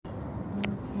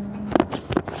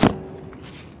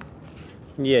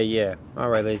Yeah. All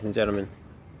right, ladies and gentlemen,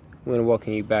 we're going to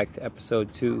welcome you back to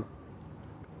episode 2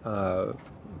 of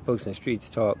Books and Streets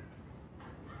Talk.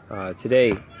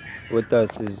 Today, with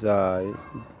us is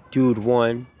Dude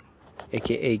One,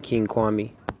 aka King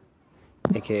Kwame,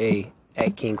 aka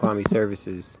at King Kwame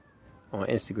Services on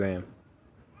Instagram,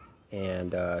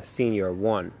 and Senior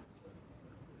One.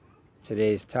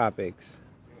 Today's topics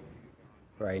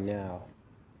right now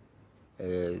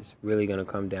is really going to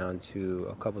come down to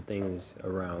a couple things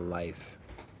around life.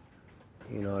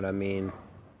 You know what I mean?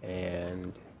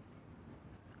 And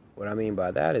what I mean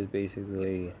by that is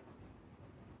basically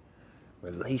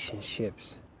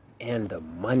relationships and the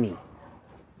money.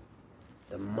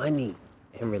 The money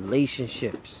and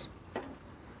relationships.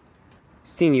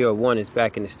 Senior One is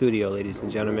back in the studio, ladies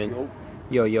and gentlemen.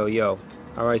 Yo.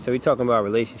 All right, so we're talking about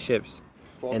relationships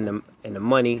and the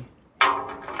money.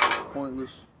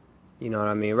 Pointless. You know what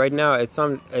I mean? Right now, at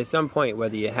some point,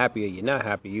 whether you're happy or you're not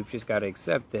happy, you've just got to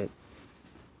accept that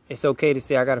it's okay to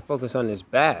say, I got to focus on this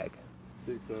bag.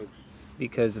 Big facts.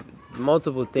 Because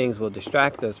multiple things will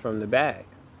distract us from the bag.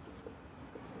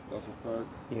 That's a fact.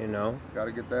 You know?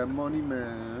 Gotta get that money,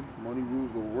 man. Money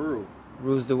rules the world.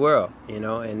 Rules the world, you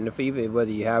know? And if even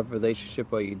whether you have a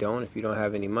relationship or you don't, if you don't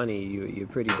have any money, you're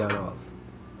pretty done off.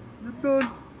 You're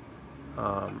done.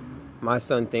 My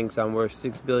son thinks I'm worth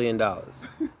 $6 billion.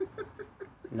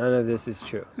 None of this is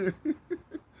true.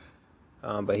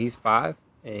 But he's 5,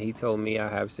 and he told me I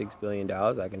have $6 billion.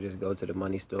 I can just go to the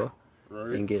money store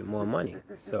and get more money.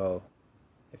 So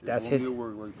if that's his,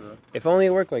 if only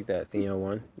it worked like that, Senior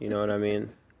One. You know what I mean?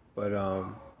 But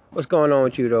what's going on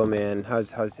with you though, man?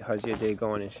 How's your day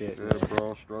going and shit? Yeah,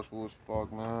 bro, stressful as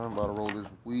fuck, man. About to roll this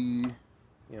weed.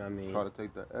 You know what I mean? Try to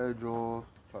take the edge off.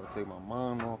 Try to take my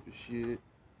mind off of shit.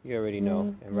 You already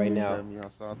know. And right now, me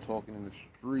outside talking in the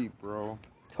street, bro.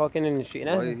 Talking in the street.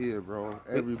 And right here, bro.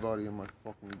 Everybody in my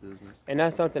fucking business. And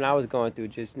that's something I was going through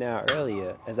just now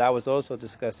earlier, as I was also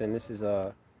discussing. This is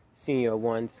Senior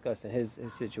One discussing his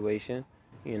situation,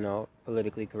 you know,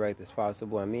 politically correct as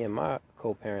possible, and me and my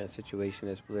co-parent situation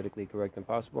is politically correct and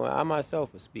possible. And I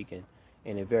myself was speaking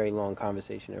in a very long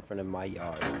conversation in front of my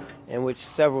yard, in which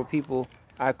several people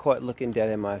I caught looking dead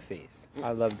in my face.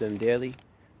 I love them dearly,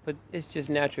 but it's just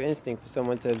natural instinct for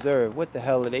someone to observe what the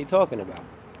hell are they talking about.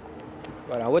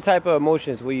 But what type of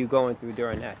emotions were you going through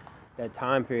during that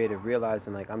time period of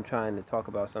realizing, like, I'm trying to talk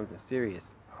about something serious,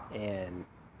 and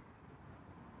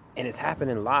it's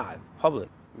happening live, public?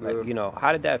 Like, you know,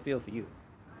 how did that feel for you?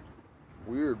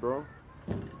 Weird, bro.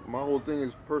 My whole thing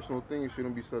is personal things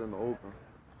shouldn't be said in the open.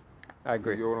 I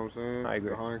agree. You know what I'm saying? I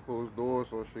agree. Behind closed doors,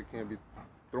 so shit can't be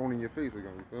thrown in your face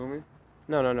again. You feel me?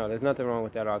 No. There's nothing wrong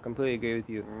with that. I completely agree with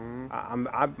you.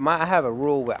 Mm-hmm. I have a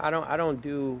rule where I don't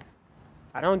do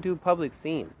public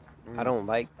scenes. Mm-hmm. I don't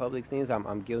like public scenes.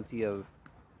 I'm guilty of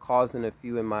causing a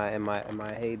few in my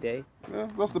heyday. Yeah,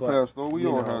 that's the past though. We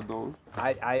all had those.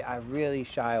 I really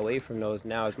shy away from those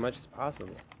now as much as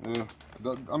possible. Yeah,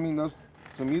 I mean, that's,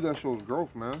 to me, that shows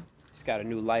growth, man. Just got a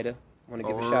new lighter. Want to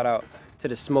give a shout out to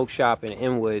the smoke shop in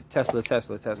Inwood. Tesla. Oh,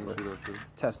 Tesla.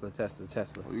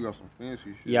 Oh, you got some fancy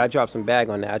shit. Yeah, I dropped some bag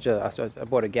on that. I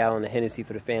bought a gallon of Hennessy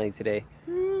for the family today.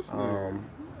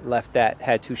 Left that,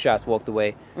 had 2 shots, walked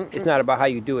away. It's not about how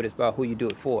you do it, it's about who you do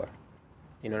it for.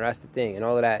 You know, that's the thing. And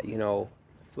all of that, you know,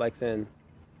 flexing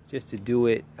just to do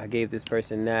it. I gave this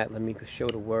person that, let me show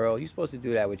the world. You're supposed to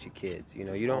do that with your kids. You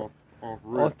know, you don't,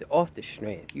 off the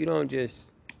strength. You don't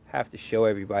just have to show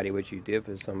everybody what you did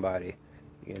for somebody,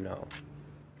 you know.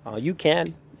 You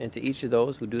can, and to each of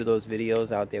those who do those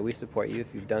videos out there, we support you. If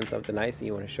you've done something nice and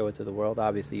you want to show it to the world,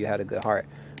 obviously you had a good heart.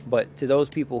 But to those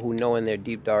people who know in their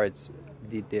deep dark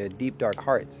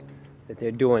hearts that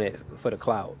they're doing it for the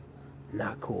clout,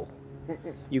 not cool.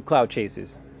 You clout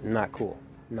chasers, not cool.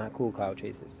 Not cool clout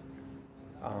chasers.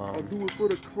 I do it for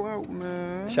the clout,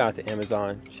 man. Shout out to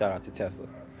Amazon. Shout out to Tesla.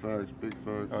 Facts, big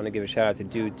facts. I want to give a shout out to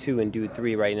Dude 2 and Dude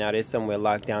 3 right now. They're somewhere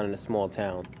locked down in a small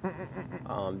town,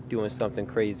 doing something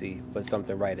crazy, but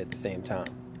something right at the same time.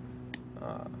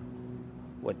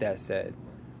 With that said,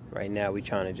 right now we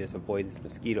trying to just avoid these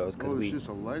mosquitoes because it's just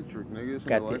electric, nigga. It's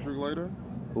an electric lighter.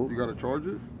 You gotta charge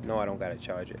it? No, I don't gotta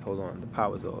charge it. Hold on, the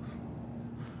power's off.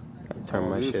 Gotta turn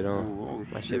my shit on. Oh,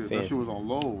 my shit fancy. That shit was on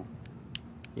low.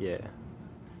 Yeah.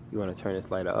 You want to turn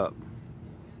this lighter up?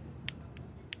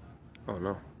 Oh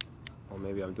no. Or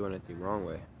maybe I'm doing it the wrong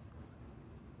way.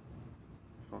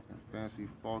 Fucking fancy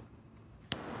fuck.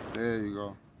 There you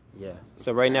go. Yeah.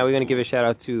 So right now we're gonna give a shout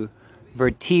out to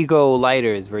Vertigo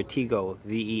Lighters. Vertigo,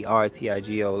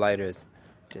 Vertigo Lighters.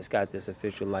 Just got this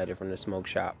official lighter from the smoke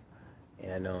shop.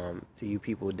 And to you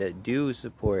people that do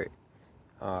support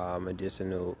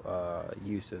medicinal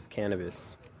use of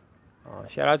cannabis.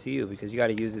 Shout out to you because you got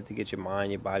to use it to get your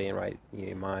mind, your body, and right,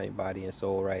 your mind, body, and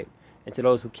soul right. And to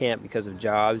those who can't because of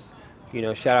jobs,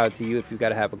 shout out to you if you got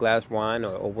to have a glass of wine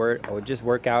or work or just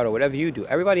work out or whatever you do.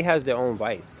 Everybody has their own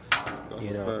vice. That's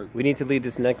a fact. We need to lead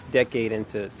this next decade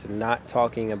into not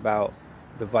talking about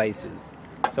the vices.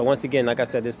 So once again, like I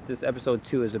said, this episode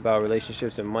 2 is about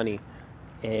relationships and money.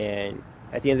 And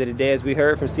at the end of the day, as we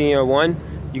heard from Senior One,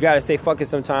 you got to stay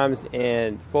focused sometimes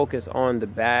and focus on the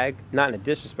bag, not in a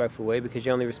disrespectful way, because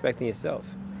you're only respecting yourself.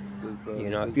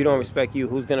 If you don't respect you,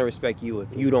 who's gonna respect you?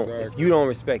 If you don't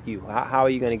respect you, how are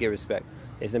you gonna get respect?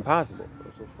 It's impossible.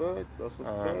 That's a fact. That's a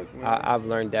fact, man.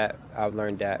 I've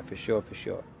learned that for sure.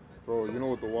 Bro, you know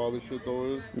what the wildest shit though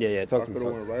is? Yeah. Talk to me. I could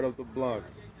have went right up the block,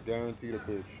 guaranteed a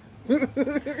bitch.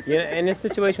 And in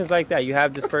situations like that, you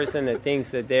have this person that thinks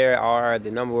that they are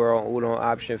the number one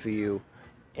option for you,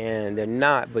 and they're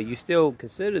not, but you still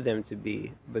consider them to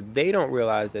be, but they don't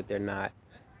realize that they're not.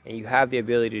 And you have the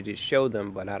ability to show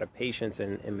them, but out of patience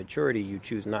and maturity, you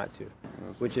choose not to,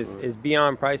 which is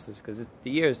beyond priceless because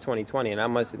the year is 2020. And I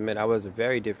must admit, I was a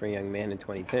very different young man in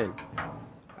 2010.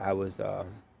 I was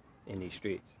in these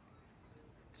streets.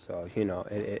 So,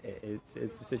 it's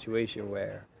a situation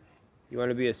where you want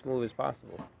to be as smooth as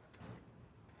possible.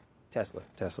 Tesla.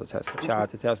 Shout out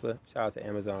to Tesla. Shout out to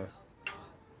Amazon.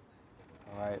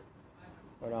 All right.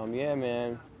 But, yeah,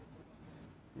 man.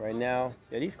 Right now,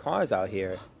 these cars out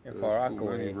here in Far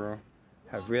Rockaway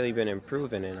have really been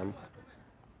improving in them.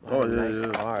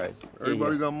 Nice cars.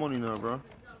 Everybody got money now, bro.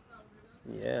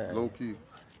 Yeah. Low key.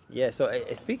 Yeah, so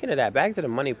speaking of that, back to the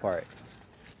money part.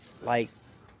 Like,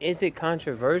 is it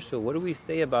controversial? What do we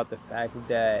say about the fact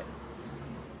that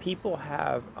people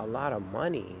have a lot of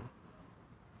money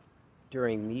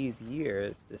during these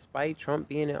years, despite Trump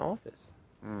being in office?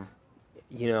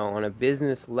 On a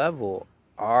business level,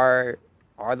 are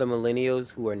the millennials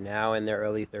who are now in their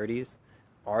early 30s,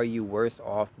 are you worse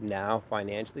off now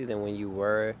financially than when you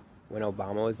were when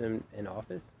Obama was in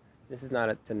office? This is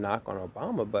not to knock on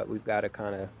Obama, but we've got to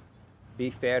kind of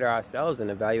be fair to ourselves and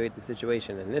evaluate the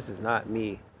situation. And this is not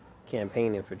me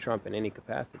campaigning for Trump in any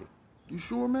capacity. You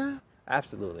sure, man?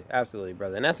 Absolutely,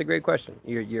 brother. And that's a great question.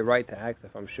 You're right to ask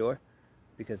if I'm sure,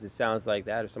 because it sounds like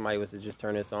that. If somebody was to just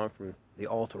turn this on from the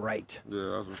alt-right,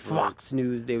 Fox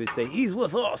News, they would say, he's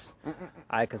with us.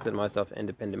 I consider myself an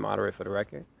independent moderate for the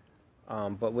record.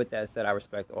 But with that said, I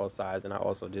respect all sides, and I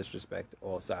also disrespect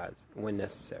all sides when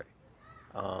necessary.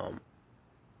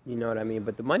 You know what I mean?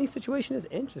 But the money situation is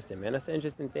interesting, man. That's an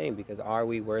interesting thing, because are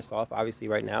we worse off? Obviously,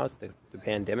 right now, it's the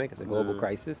pandemic. It's a global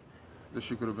crisis. This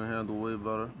shit could have been handled way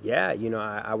better. Yeah,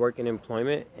 I work in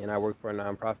employment, and I work for a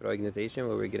nonprofit organization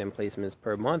where we're getting placements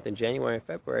per month. In January and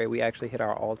February, we actually hit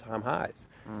our all-time highs.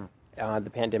 The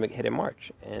pandemic hit in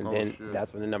March, and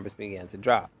that's when the numbers began to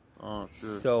drop. Oh,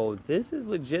 shit. So this is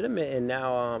legitimate, and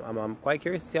now I'm quite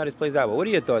curious to see how this plays out. But what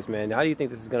are your thoughts, man? How do you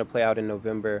think this is going to play out in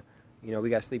November? We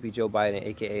got Sleepy Joe Biden,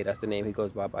 a.k.a. that's the name he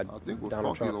goes by I think we'll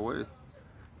Donald talk Trump. either way.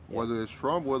 Whether it's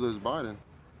Trump, whether it's Biden.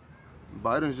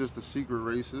 Biden's just a secret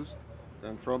racist,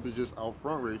 and Trump is just out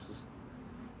front racist.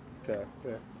 Fair.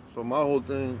 So my whole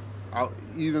thing,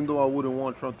 even though I wouldn't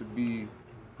want Trump to be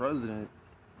president,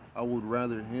 I would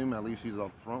rather him, at least he's up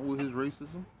front with his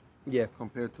racism. Yeah.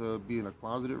 Compared to being a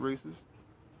closeted racist.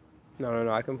 No,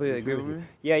 I completely agree with you.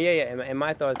 Yeah. And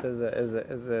my thoughts as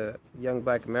a young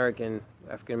black American,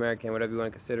 African American, whatever you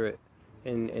want to consider it,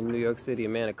 in New York City, a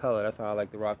man of color, that's how I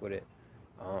like to rock with it.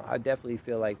 I definitely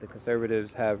feel like the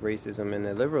conservatives have racism and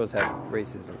the liberals have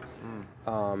racism.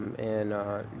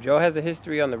 Joe has a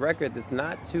history on the record that's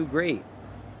not too great.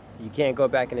 You can't go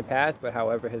back in the past, but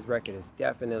however, his record is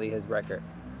definitely his record.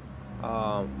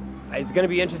 It's going to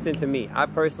be interesting to me. I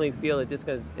personally feel that this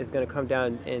is going to come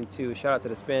down into, shout out to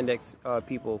the spandex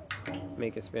people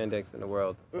making spandex in the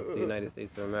world, the United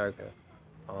States of America,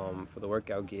 for the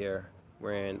workout gear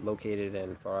located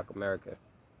in Far Rock, America.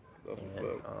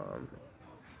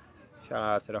 Shout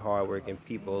out to the hardworking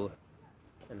people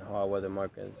and the hard weather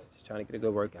markers, just trying to get a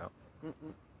good workout. All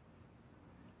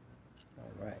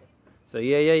right. So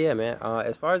yeah, man.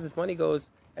 As far as this money goes,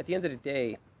 at the end of the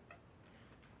day,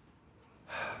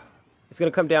 it's going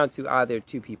to come down to either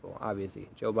two people, obviously,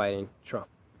 Joe Biden, Trump.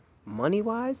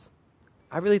 Money-wise,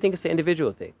 I really think it's an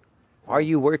individual thing. Are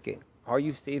you working? Are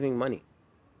you saving money?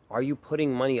 Are you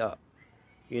putting money up?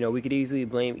 We could easily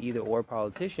blame either or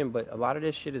politician, but a lot of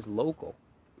this shit is local.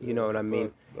 You know what I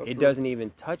mean? It doesn't even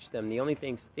touch them. The only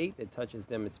state that touches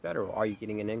them is federal. Are you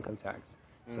getting an income tax?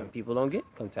 Some people don't get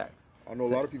income tax. I know a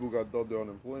lot of people got dubbed their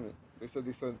unemployment. They said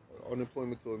they sent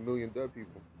unemployment to 1 million dead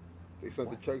people. They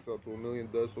sent the checks out to 1 million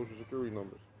dead Social Security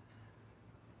numbers.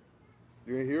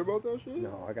 You ain't hear about that shit?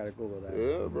 No, I gotta Google that.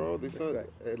 Yeah, bro. They sent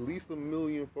Respect. at least 1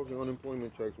 million fucking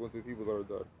unemployment checks went to people that are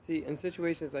dead. See, in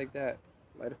situations like that,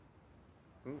 like,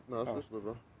 No, it's oh, just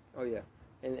bro. oh yeah,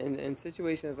 in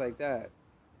situations like that,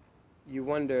 you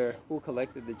wonder who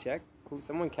collected the check.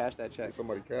 Someone cashed that check.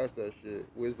 Somebody cashed that shit.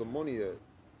 Where's the money at?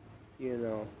 You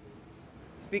know.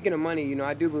 Speaking of money,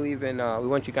 I do believe in. We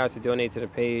want you guys to donate to the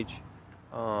page,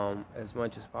 as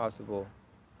much as possible.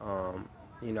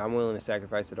 I'm willing to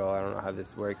sacrifice it all. I don't know how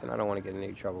this works, and I don't want to get in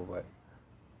any trouble, but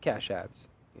Cash Apps.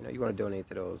 You want to donate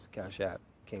to those Cash App,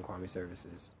 King Kwame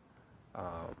Services,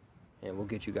 and we'll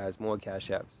get you guys more Cash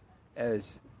Apps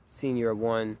as Senior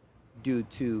 1, Dude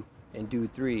 2, and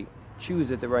Dude 3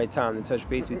 choose at the right time to touch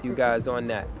base with you guys on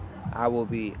that. I will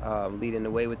be leading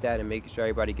the way with that and making sure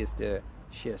everybody gets their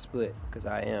share split, because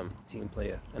I am a team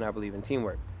player and I believe in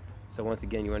teamwork. So once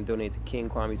again, you want to donate to King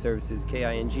Kwame Services,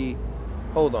 KING.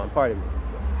 Hold on, pardon me.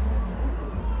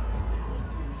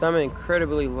 Some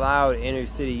incredibly loud inner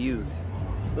city youth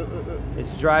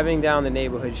is driving down the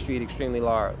neighborhood street extremely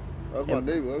loud. That's my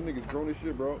neighbor. That nigga's grown as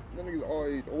shit, bro. That nigga's our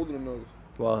age, older than us.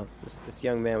 Well, this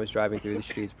young man was driving through the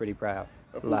streets pretty proud.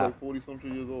 That fool's like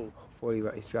 40-something years old. 40,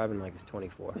 he's driving like he's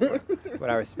 24. But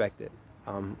I respect it.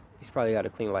 He's probably got a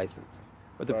clean license.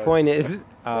 But the point is,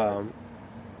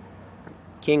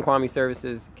 King Kwame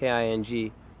Services,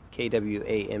 KING,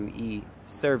 KWAME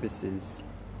Services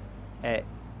at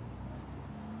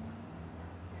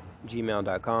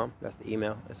gmail.com. That's the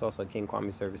email. It's also King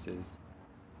Kwame Services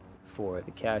for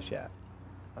the Cash App.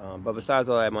 But besides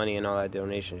all that money and all that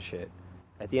donation shit,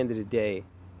 at the end of the day,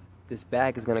 this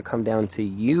bag is going to come down to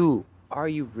you. Are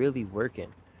you really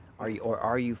working? Are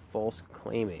you false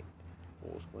claiming?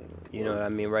 You know what I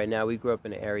mean? Right now, we grew up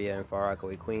in an area in Far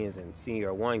Rockaway, Queens, and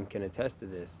Senior 1 can attest to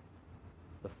this.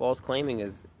 The false claiming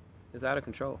is out of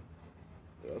control.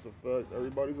 Yeah, that's a fact.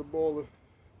 Everybody's a baller,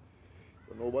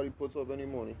 but nobody puts up any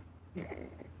money.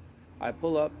 I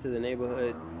pull up to the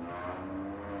neighborhood.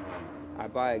 I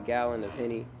buy a gallon of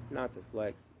Henny, not to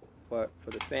flex, but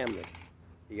for the family.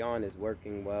 The aunt is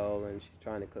working well, and she's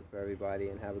trying to cook for everybody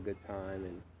and have a good time,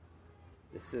 and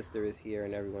the sister is here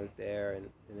and everyone's there, and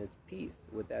it's peace.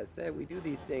 With that said, we do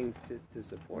these things to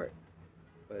support,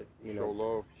 but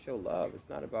show love. It's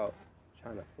not about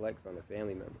trying to flex on a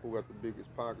family member. Who got the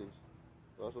biggest pockets?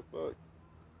 That's a fact.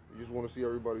 You just want to see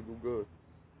everybody do good.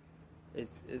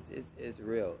 It's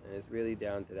real, and it's really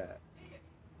down to that.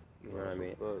 You know what I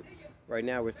mean? Right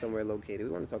now we're somewhere located. We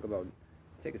want to talk about,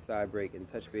 take a side break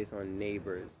and touch base on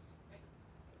neighbors.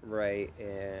 Right,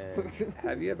 and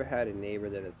have you ever had a neighbor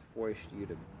that has forced you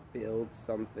to build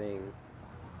something?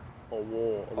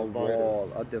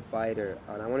 A divider.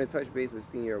 And I want to touch base with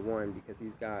Senior 1 because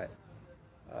he's got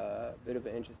a bit of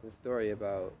an interesting story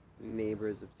about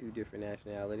neighbors of two different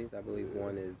nationalities. I believe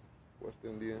one is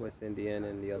West Indian,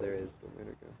 and the other is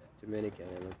Dominican.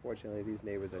 And unfortunately, these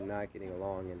neighbors are not getting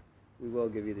along, and we will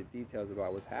give you the details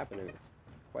about what's happening. It's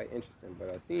quite interesting.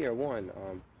 But Senior 1,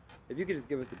 if you could just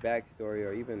give us the backstory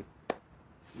or even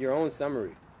your own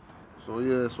summary. So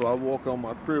I walk out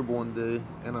my crib one day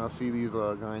and I see these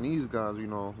Guyanese guys,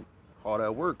 hard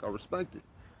at work. I respect it.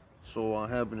 So I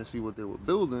happen to see what they were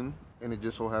building, and it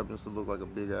just so happens to look like a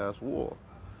big ass wall.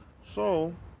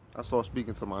 So I start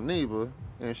speaking to my neighbor,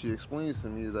 and she explains to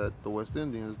me that the West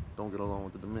Indians don't get along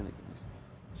with the Dominicans.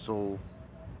 So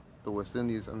the West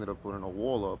Indians ended up putting a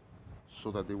wall up so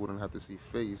that they wouldn't have to see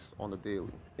face on the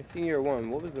daily. In Senior 1,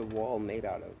 what was the wall made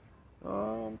out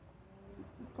of?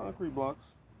 Concrete blocks.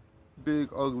 Big,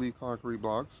 ugly concrete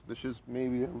blocks. The shit's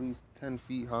maybe at least 10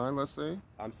 feet high, let's say.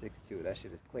 I'm 6'2". That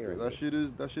shit is clear. Yeah, that shit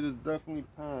is definitely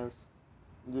past.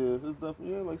 Yeah, it's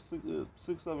definitely like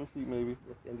 6-7 feet maybe.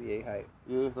 That's NBA height.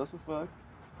 Yeah, that's a fact.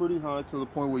 Pretty high to the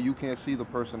point where you can't see the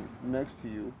person next to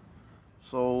you.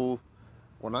 So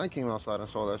when I came outside and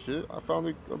saw that shit, I found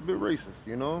it a bit racist,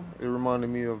 It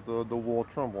reminded me of the wall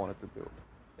Trump wanted to build.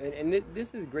 And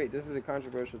this is great. This is a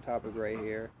controversial topic right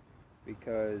here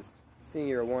because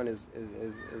Senior 1 is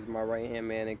my right-hand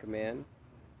man in command.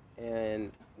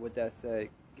 And with that said,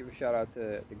 give a shout out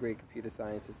to the great computer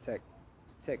scientist, tech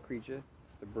creature.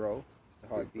 It's the bro. It's the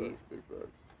heartbeat. Big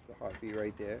facts. It's the heartbeat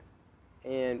right there.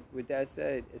 And with that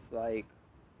said, it's like,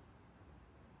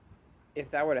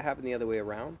 if that were to happen the other way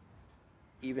around,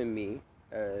 even me,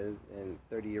 as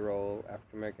a 30-year-old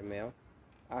African-American male,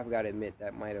 I've got to admit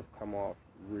that might have come off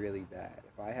really bad.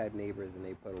 If I had neighbors and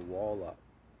they put a wall up,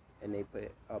 and they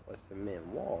put up a cement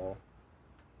wall,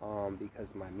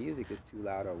 because my music is too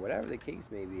loud or whatever the case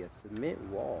may be, a cement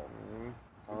wall.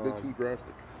 It's a bit too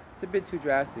drastic. It's a bit too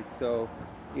drastic. So,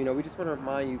 we just want to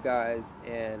remind you guys,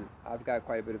 and I've got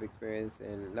quite a bit of experience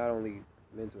in not only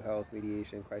mental health,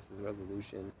 mediation, crisis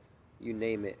resolution, you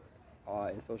name it.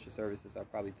 In social services, I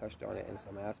probably touched on it in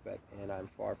some aspect, and I'm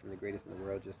far from the greatest in the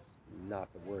world, just not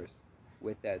the worst.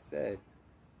 With that said,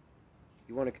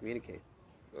 you want to communicate.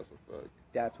 That's a fact.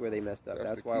 That's where they messed up.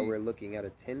 That's why we're looking at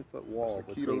a 10-foot wall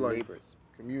between neighbors.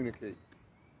 Communicate.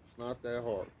 It's not that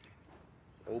hard.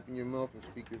 Just open your mouth and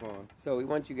speak your mind. So we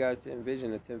want you guys to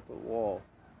envision a 10-foot wall.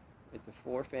 It's a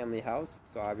 4-family house,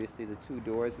 so obviously the 2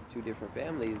 doors of 2 different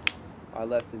families are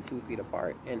less than 2 feet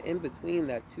apart. And in between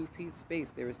that 2 feet space,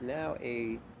 there is now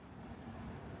a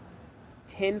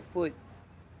 10-foot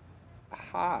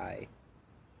high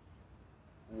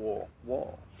wall.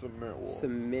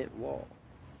 Cement wall.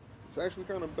 It's actually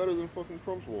kind of better than fucking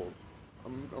Trump's walls.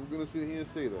 I'm gonna sit here and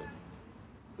say that.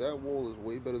 That wall is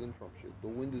way better than Trump's shit. The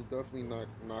wind is definitely not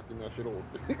knocking that shit over.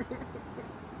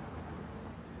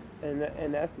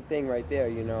 And that's the thing right there,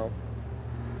 you know.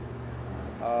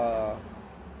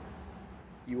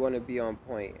 You want to be on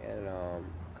point and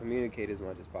communicate as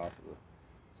much as possible.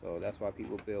 So that's why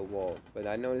people build walls. But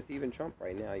I notice even Trump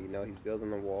right now, you know, he's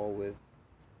building a wall with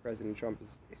President Trump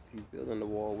he's building the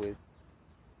wall with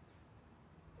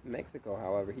Mexico.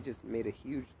 However, he just made a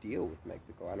huge deal with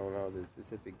Mexico. I don't know the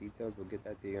specific details. We'll get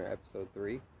that to you in episode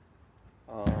 3.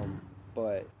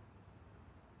 But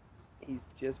he's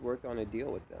just worked on a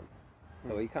deal with them.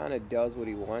 So he kind of does what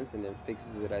he wants and then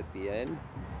fixes it at the end.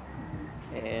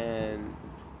 And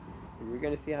we're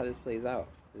going to see how this plays out.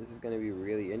 This is going to be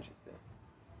really interesting.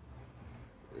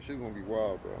 This shit's going to be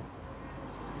wild, bro.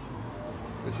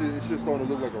 It's just starting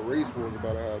to look like a race war is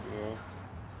about to happen, you know?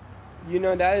 You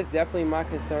know, that is definitely my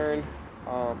concern.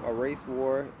 A race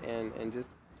war. And just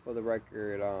for the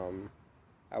record,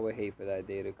 I would hate for that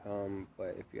day to come.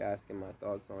 But if you're asking my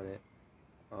thoughts on it,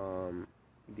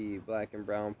 the black and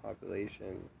brown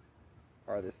population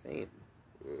are the same.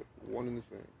 Yeah, one and the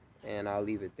same. And I'll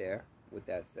leave it there with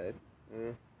that said.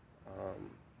 Yeah.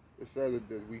 It's sad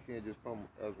that we can't just come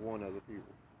as one as a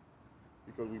people.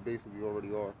 Because we basically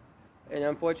already are. And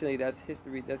unfortunately, that's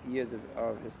history. That's years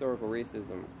of historical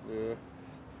racism. Yeah.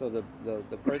 So the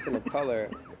person of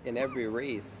color in every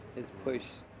race is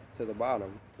pushed to the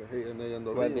bottom. To hate, and they end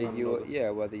up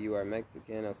whether you are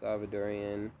Mexican or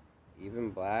Salvadorian,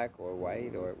 even black or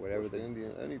white or whatever,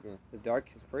 Indian, anything. The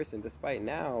darkest person, despite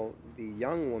now the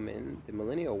young woman, the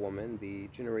millennial woman, the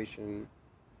Generation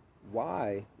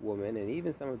Y woman, and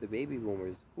even some of the baby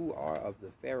boomers who are of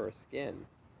the fairer skin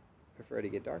prefer to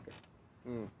get darker.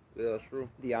 Yeah, that's true.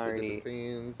 The irony.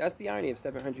 That's the irony of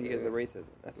 700 years of racism.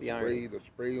 That's the irony. The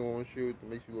spray on shit that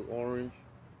makes you look orange.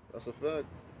 That's a fact.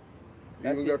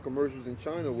 You even got commercials in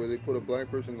China where they put a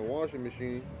black person in the washing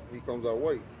machine, he comes out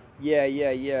white. Yeah.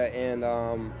 And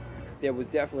there was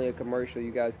definitely a commercial.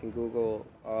 You guys can Google,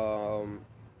 I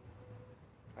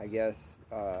guess,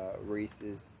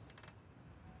 racist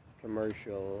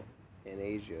commercial in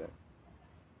Asia.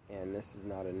 And this is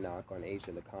not a knock on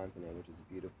Asia, the continent, which is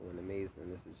beautiful and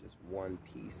amazing. This is just one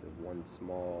piece of one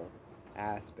small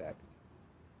aspect.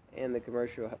 And the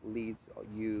commercial leads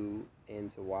you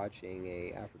into watching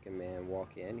a African man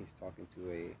walk in. He's talking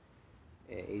to an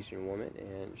Asian woman,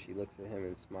 and she looks at him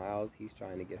and smiles. He's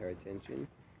trying to get her attention.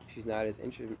 She's not as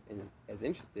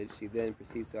interested. She then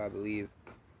proceeds to, I believe,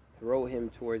 throw him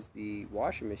towards the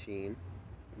washing machine,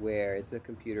 where it's a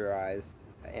computerized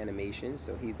animation,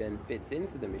 so he then fits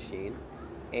into the machine,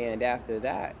 and after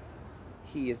that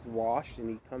he is washed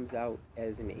and he comes out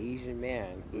as an Asian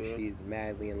man who she's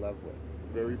madly in love with.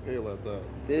 Very pale at that.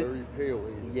 Very pale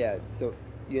Asian. Yeah, so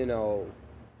you know,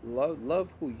 love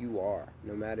who you are,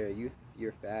 no matter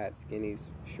you're fat, skinny,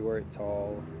 short,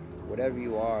 tall, whatever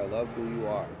you are. Love who you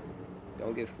are.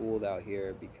 Don't get fooled out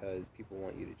here because people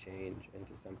want you to change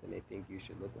into something they think you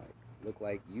should look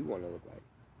like you want to look like.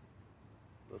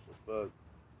 That's a fact.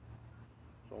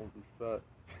 Don't be fat.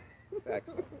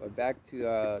 Facts. But back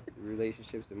to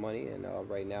relationships and money, and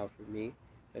right now for me,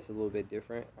 it's a little bit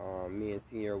different. Me and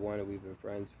Senior One, we've been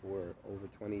friends for over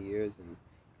 20 years, and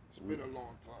it's been a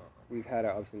long time. We've had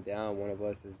our ups and downs. One of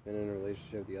us has been in a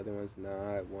relationship, the other one's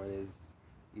not. One is,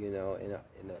 you know, in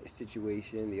a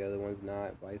situation, the other one's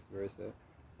not, vice versa.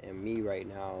 And me right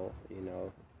now, you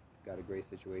know, got a great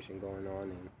situation going on,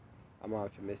 and I'm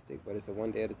optimistic, but it's a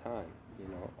one day at a time. You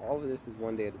know, all of this is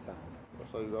one day at a time.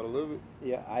 That's how you gotta live it.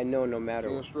 Yeah, I know. No matter.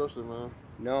 You can't stress it, man.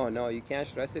 No, you can't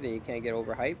stress it, and you can't get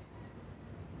overhyped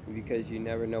because you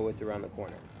never know what's around the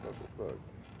corner. That's a fact.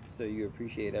 So you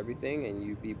appreciate everything, and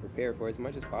you be prepared for as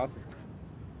much as possible.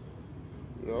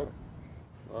 Yep,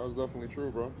 that's definitely true,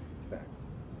 bro. Facts.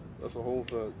 That's a whole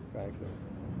fact. Facts.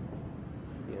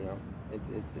 You know,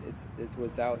 it's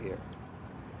what's out here.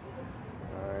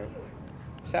 All right.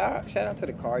 Shout out to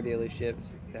the car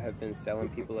dealerships that have been selling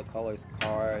people of color's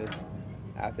cars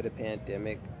after the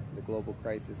pandemic, the global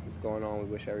crisis is going on. We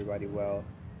wish everybody well.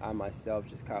 I myself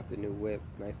just copped a new whip,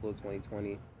 nice little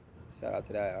 2020. Shout out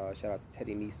to that. Shout out to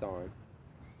Teddy Nissan.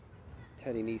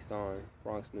 Teddy Nissan,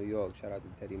 Bronx, New York. Shout out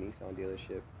to Teddy Nissan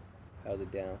dealership. Held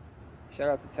it down. Shout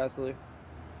out to Tesla.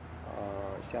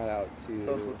 Shout out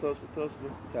to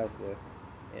Tesla.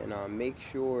 And make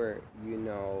sure,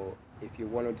 if you're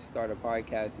wanting to start a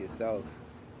podcast yourself,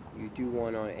 you do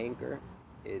one on Anchor.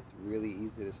 It's really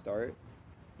easy to start.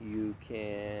 You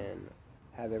can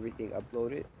have everything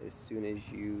uploaded as soon as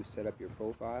you set up your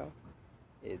profile.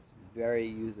 It's very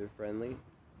user friendly,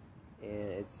 and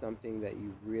it's something that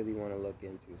you really want to look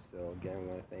into. So again, I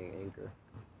want to thank Anchor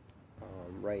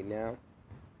right now.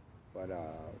 But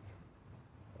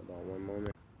hold on one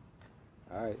moment.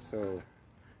 All right, so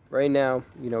right now,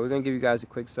 we're gonna give you guys a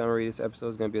quick summary. This episode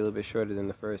is gonna be a little bit shorter than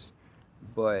the first,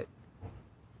 but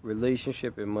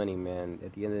relationship and money, man.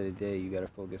 At the end of the day, you gotta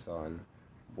focus on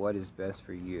what is best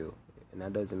for you, and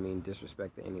that doesn't mean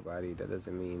disrespect to anybody. That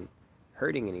doesn't mean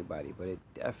hurting anybody, but it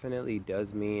definitely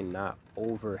does mean not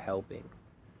over helping.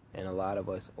 And a lot of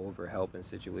us over help in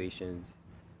situations,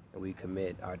 and we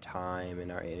commit our time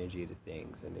and our energy to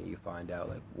things, and then you find out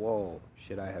like, whoa,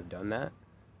 should I have done that?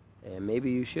 And maybe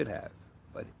you should have,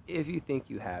 but if you think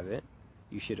you haven't,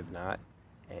 you should have not.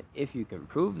 And if you can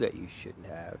prove that you shouldn't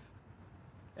have,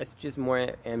 that's just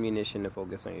more ammunition to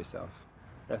focus on yourself.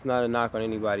 That's not a knock on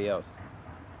anybody else.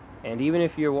 And even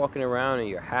if you're walking around and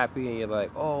you're happy and you're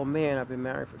like, oh man, I've been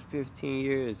married for 15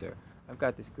 years, or I've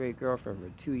got this great girlfriend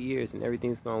for 2 years and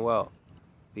everything's going well,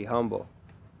 be humble.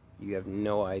 You have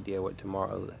no idea what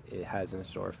tomorrow it has in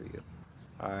store for you.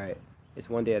 All right, it's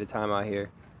one day at a time out here.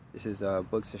 This is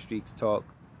Books and Streets Talk.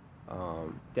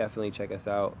 Definitely check us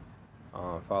out.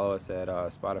 Follow us at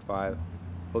Spotify,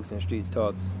 Books and Streets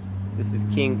Talks. This is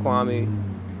King Kwame,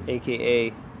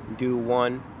 a.k.a. Do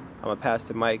One. I'm going to pass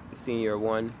to Mike, the senior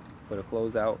one, for the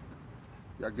closeout.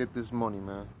 Y'all get this money,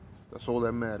 man. That's all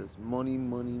that matters. Money,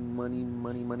 money, money,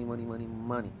 money, money, money, money,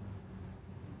 money.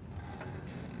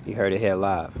 You heard it here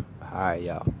live. All right,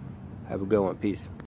 y'all. Have a good one. Peace.